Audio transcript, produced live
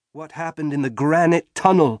What happened in the granite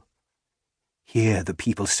tunnel? Here the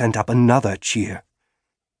people sent up another cheer.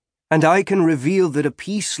 And I can reveal that a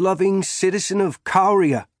peace-loving citizen of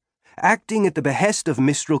Kauria, acting at the behest of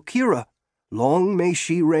Mistral Kira, long may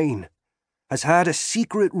she reign, has had a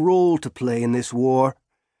secret role to play in this war,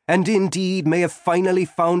 and indeed may have finally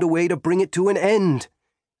found a way to bring it to an end.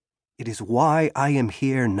 It is why I am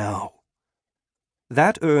here now.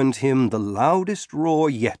 That earned him the loudest roar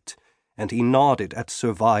yet, and he nodded at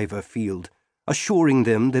Survivor Field, assuring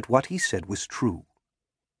them that what he said was true.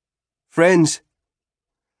 Friends,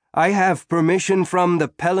 I have permission from the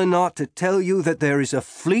Pelinot to tell you that there is a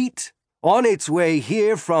fleet on its way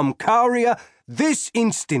here from Kauria this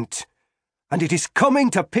instant, and it is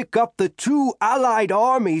coming to pick up the 2 allied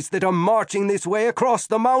armies that are marching this way across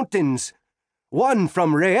the mountains, one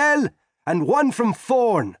from Rael and one from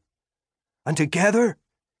Hearne. And together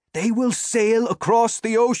they will sail across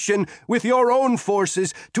the ocean with your own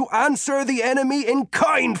forces to answer the enemy in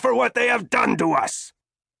kind for what they have done to us.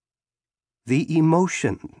 The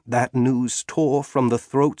emotion that news tore from the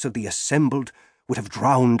throats of the assembled would have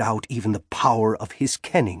drowned out even the power of his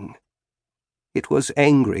kenning. It was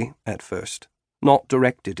angry at first, not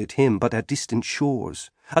directed at him but at distant shores,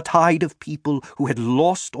 a tide of people who had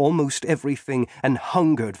lost almost everything and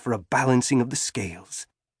hungered for a balancing of the scales.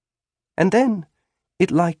 And then it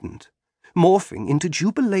lightened, morphing into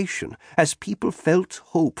jubilation as people felt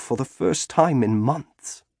hope for the first time in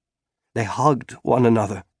months. They hugged one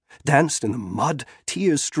another, danced in the mud,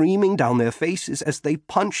 tears streaming down their faces as they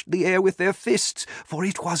punched the air with their fists, for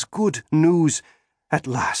it was good news, at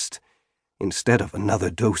last, instead of another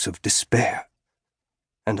dose of despair.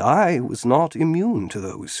 And I was not immune to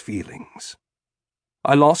those feelings.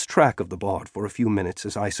 I lost track of the bard for a few minutes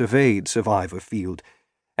as I surveyed Survivor Field,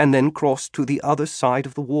 and then crossed to the other side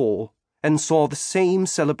of the wall and saw the same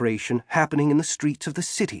celebration happening in the streets of the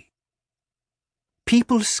city.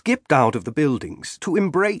 People skipped out of the buildings to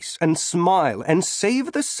embrace and smile and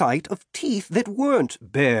save the sight of teeth that weren't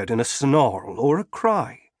bared in a snarl or a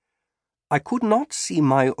cry. I could not see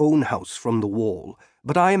my own house from the wall,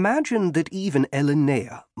 but I imagined that even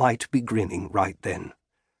Elinea might be grinning right then,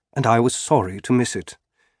 and I was sorry to miss it.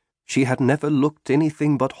 She had never looked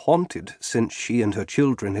anything but haunted since she and her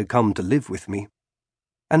children had come to live with me.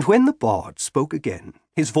 And when the bard spoke again,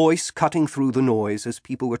 his voice cutting through the noise as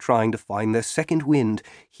people were trying to find their second wind,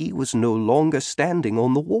 he was no longer standing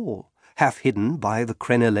on the wall, half hidden by the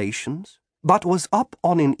crenellations, but was up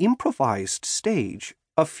on an improvised stage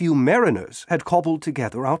a few mariners had cobbled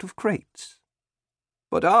together out of crates.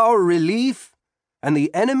 But our relief and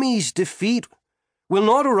the enemy's defeat will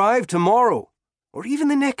not arrive tomorrow, or even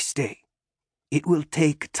the next day. It will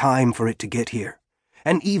take time for it to get here,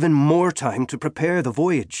 and even more time to prepare the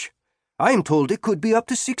voyage. I am told it could be up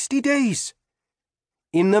to 60 days.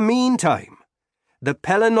 In the meantime, the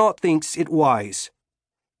Pelinot thinks it wise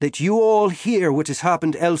that you all hear what has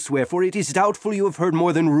happened elsewhere, for it is doubtful you have heard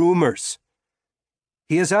more than rumors.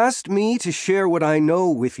 He has asked me to share what I know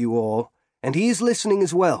with you all, and he is listening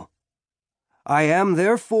as well. I am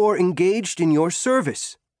therefore engaged in your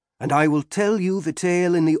service, and I will tell you the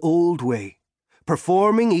tale in the old way,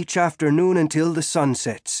 performing each afternoon until the sun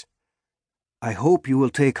sets. I hope you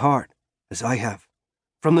will take heart, as I have,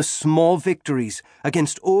 from the small victories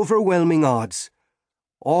against overwhelming odds,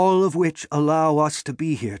 all of which allow us to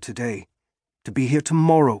be here today, to be here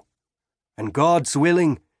tomorrow, and God's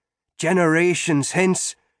willing, generations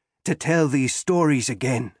hence, to tell these stories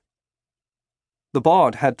again. The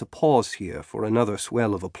bard had to pause here for another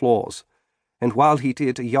swell of applause, and while he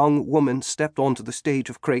did, a young woman stepped onto the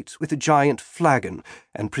stage of crates with a giant flagon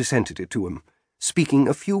and presented it to him, speaking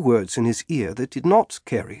a few words in his ear that did not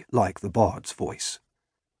carry like the bard's voice.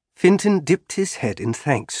 Fintan dipped his head in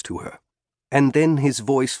thanks to her, and then his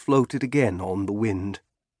voice floated again on the wind.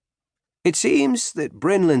 It seems that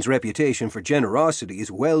Brenlin's reputation for generosity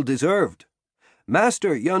is well deserved.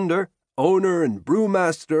 Master Yunder, owner and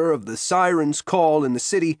brewmaster of the Siren's Call in the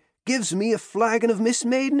city, gives me a flagon of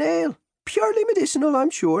mismade ale, purely medicinal,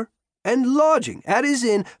 I'm sure, and lodging at his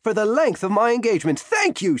inn for the length of my engagement.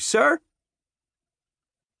 Thank you, sir.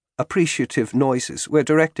 Appreciative noises were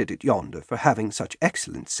directed at Yonder for having such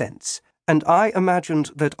excellent sense, and I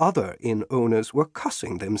imagined that other inn owners were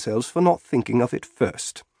cussing themselves for not thinking of it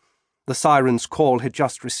first. The Siren's Call had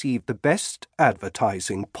just received the best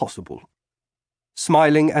advertising possible.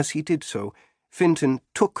 Smiling as he did so, Fintan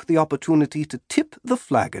took the opportunity to tip the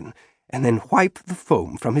flagon and then wipe the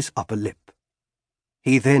foam from his upper lip.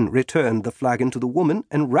 He then returned the flagon to the woman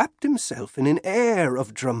and wrapped himself in an air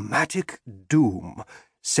of dramatic doom,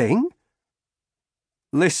 saying,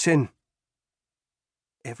 "Listen."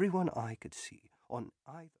 Everyone I could see on either